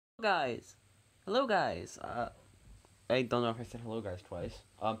Guys, hello guys. I don't know if I said hello guys twice.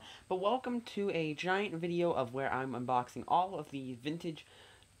 But welcome to a giant video of where I'm unboxing all of the vintage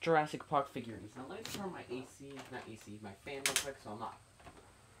Jurassic Park figurines. Now let me turn my my fan real quick so I'm not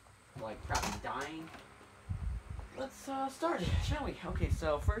like crappy dying. Let's start, shall we? Okay,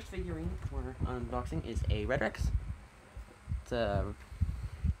 so first figurine we're unboxing is a Red Rex. It's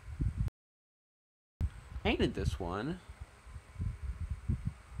painted this one.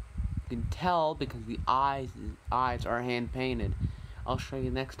 You can tell because the eyes are hand painted. I'll show you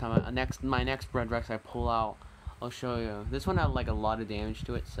next time. My next Red Rex I pull out, I'll show you. This one had like a lot of damage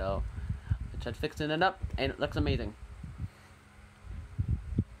to it, so I tried fixing it up, and it looks amazing.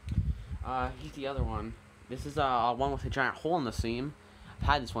 Here's the other one. This is one with a giant hole in the seam. I've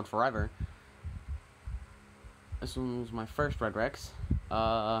had this one forever. This one was my first Red Rex.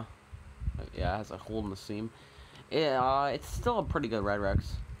 Yeah, it has a hole in the seam. It's still a pretty good Red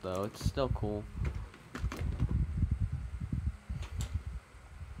Rex, though. It's still cool.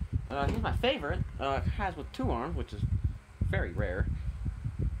 Here's my favorite. It has with 2 arms, which is very rare.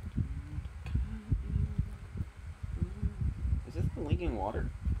 Is this leaking water?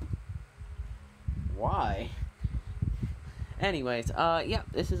 Why? Anyways, yeah,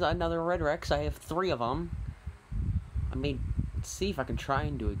 this is another Red Rex. I have 3 of them. I may see if I can try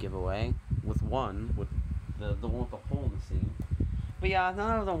and do a giveaway with one, with the one with the hole in the seam. But yeah,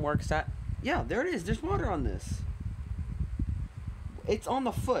 none of them works. Yeah, there it is. There's water on this. It's on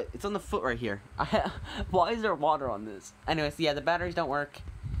the foot. It's on the foot right here. Why is there water on this? Anyways, yeah, the batteries don't work,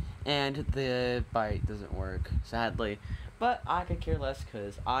 and the bite doesn't work, sadly. But I could care less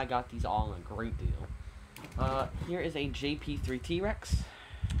because I got these all in a great deal. Here is a JP3 T-Rex.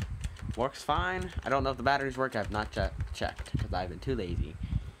 Works fine. I don't know if the batteries work. I've not checked because I've been too lazy.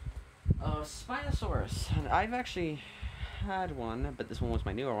 Spinosaurus. And I've actually had one, but this one was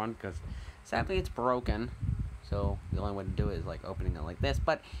my newer one because sadly it's broken. So the only way to do it is like opening it like this.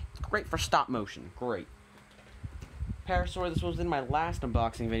 But it's great for stop motion. Great. Parasaur. This was in my last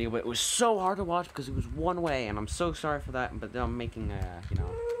unboxing video, but it was so hard to watch because it was one way, and I'm so sorry for that. But I'm making I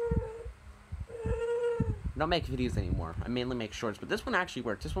don't make videos anymore. I mainly make shorts, but this one actually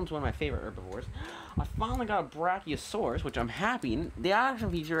works. This one's one of my favorite herbivores. I finally got a Brachiosaurus, which I'm happy. The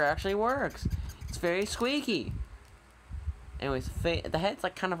action feature actually works. It's very squeaky. Anyways, the head's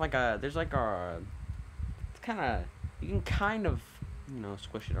like kind of like a. There's like a. It's kind of. You can kind of,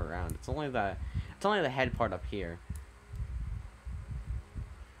 squish it around. It's only the head part up here.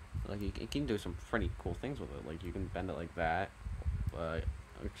 Like you can do some pretty cool things with it. Like you can bend it like that. But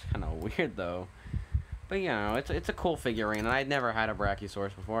it's kind of weird though. But it's a cool figurine, and I'd never had a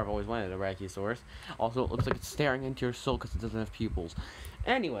Brachiosaurus before. I've always wanted a Brachiosaurus. Also, it looks like it's staring into your soul because it doesn't have pupils.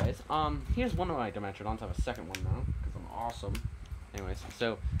 Anyways, here's one of my Dimetrodons. I have a second one now because I'm awesome. Anyways,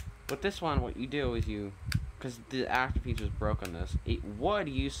 so with this one, what you do is because the action feature is broke on this. It would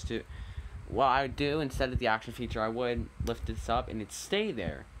used to. What I would do instead of the action feature, I would lift this up and it'd stay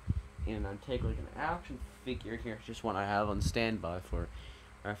there, and I'd take like an action figure here, just one I have on standby for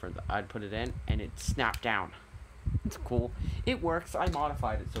reference. I'd put it in and it snapped down. It's cool. It works. I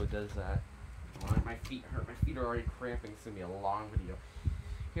modified it so it does that. My feet hurt. My feet are already cramping. It's gonna be a long video.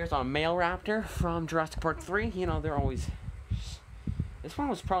 Here's a male raptor from Jurassic Park 3. They're always. This one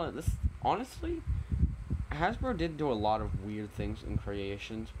was probably honestly, Hasbro did do a lot of weird things in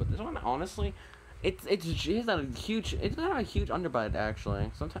creations, but this one honestly, it's not a huge underbite actually.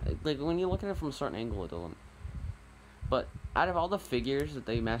 Sometimes like when you look at it from a certain angle, it doesn't. But out of all the figures that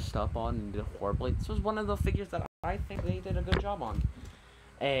they messed up on and did horribly, this was one of the figures that I think they did a good job on.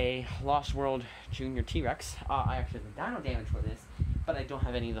 A Lost World Junior T-Rex. I actually have dino damage for this, but I don't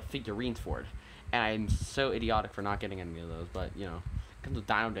have any of the figurines for it. And I'm so idiotic for not getting any of those, but, it comes with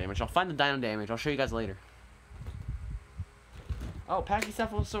dino damage. I'll find the dino damage. I'll show you guys later. Oh,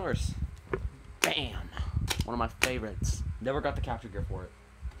 Pachycephalosaurus. Bam! One of my favorites. Never got the capture gear for it.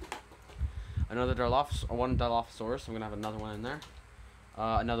 Another one Dilophosaurus. I'm gonna have another one in there.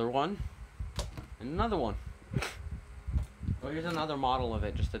 Another one. And another one. Oh, here's another model of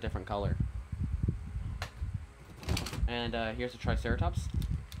it, just a different color. And here's a Triceratops.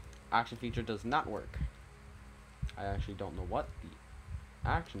 Action feature does not work. I actually don't know what the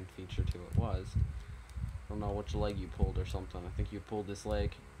action feature to it was. I don't know which leg you pulled or something. I think you pulled this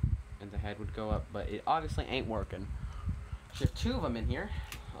leg and the head would go up, but it obviously ain't working. So there's 2 of them in here.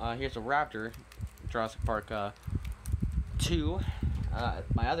 Here's a raptor, Jurassic Park 2.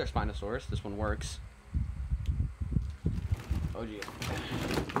 My other Spinosaurus. This one works. Oh gee.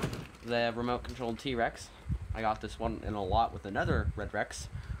 The remote controlled T-Rex. I got this one in a lot with another Red Rex.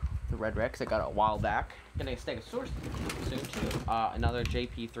 the Red Rex I got a while back. Getting a Stegosaurus soon too. Another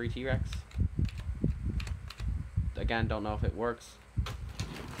JP3 T-Rex. Again, don't know if it works.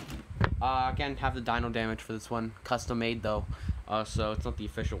 Again, have the dino damage for this one. Custom made though. So it's not the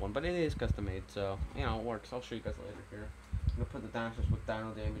official one, but it is custom made, so you know it works. I'll show you guys later here. I'm gonna put the dinosaurs with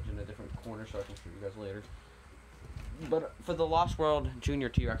dino damage in a different corner so I can show you guys later. But for the Lost World Junior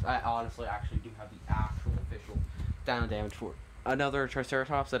T-Rex, I honestly actually do have the actual official dino damage for another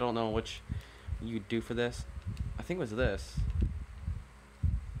Triceratops. I don't know which you do for this. I think it was this.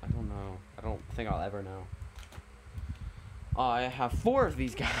 I don't know. I don't think I'll ever know. I have 4 of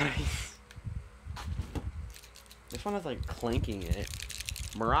these guys. This one is like clanking in it.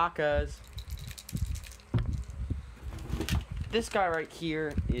 Maracas. This guy right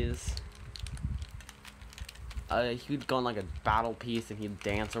here is he'd go on like a battle piece and he'd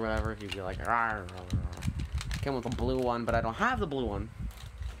dance or whatever. He'd be like, rawr, rawr, rawr. Came with a blue one, but I don't have the blue one.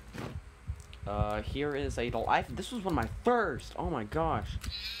 Here is a this was one of my first. Oh my gosh.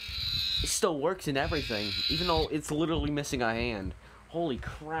 It still works and everything, even though it's literally missing a hand. Holy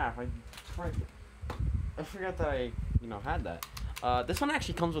crap, I forgot that I, had that. This one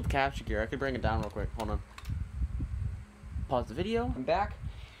actually comes with capture gear. I could bring it down real quick. Hold on. Pause the video. I'm back.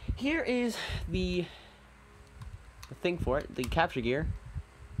 Here is the thing for it, the capture gear.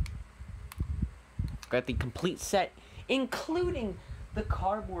 Got the complete set, including the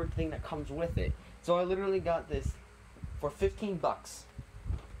cardboard thing that comes with it. So I literally got this for 15 bucks.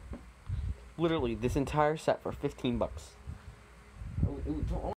 Literally, this entire set for 15 bucks. Let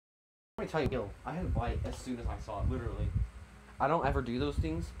me tell you, I had to buy it as soon as I saw it, literally. I don't ever do those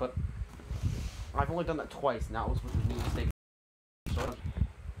things, but I've only done that twice, and that was with the new mistake.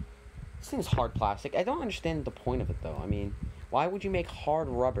 This thing is hard plastic. I don't understand the point of it, though. I mean, why would you make hard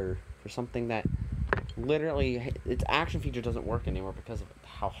rubber for something that literally, its action feature doesn't work anymore because of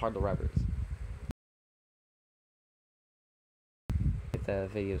how hard the rubber is? The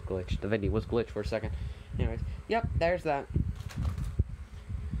video's glitched. The video was glitched for a second. Anyways, yep, there's that.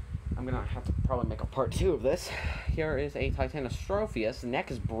 I'm gonna have to probably make a part 2 of this. Here is a Titanosauropus. The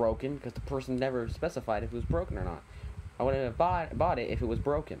neck is broken because the person never specified if it was broken or not. I wouldn't have bought it if it was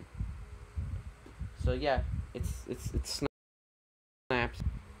broken. So yeah, it's snaps,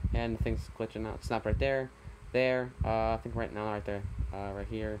 and the thing's glitching out. It snapped right there, I think right now, right there, right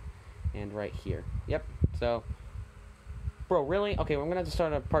here, and right here. Yep. So. Bro, really? Okay, well, I'm gonna have to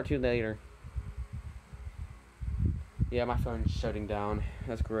start a part 2 later. Yeah, my phone's shutting down.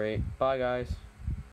 That's great. Bye, guys.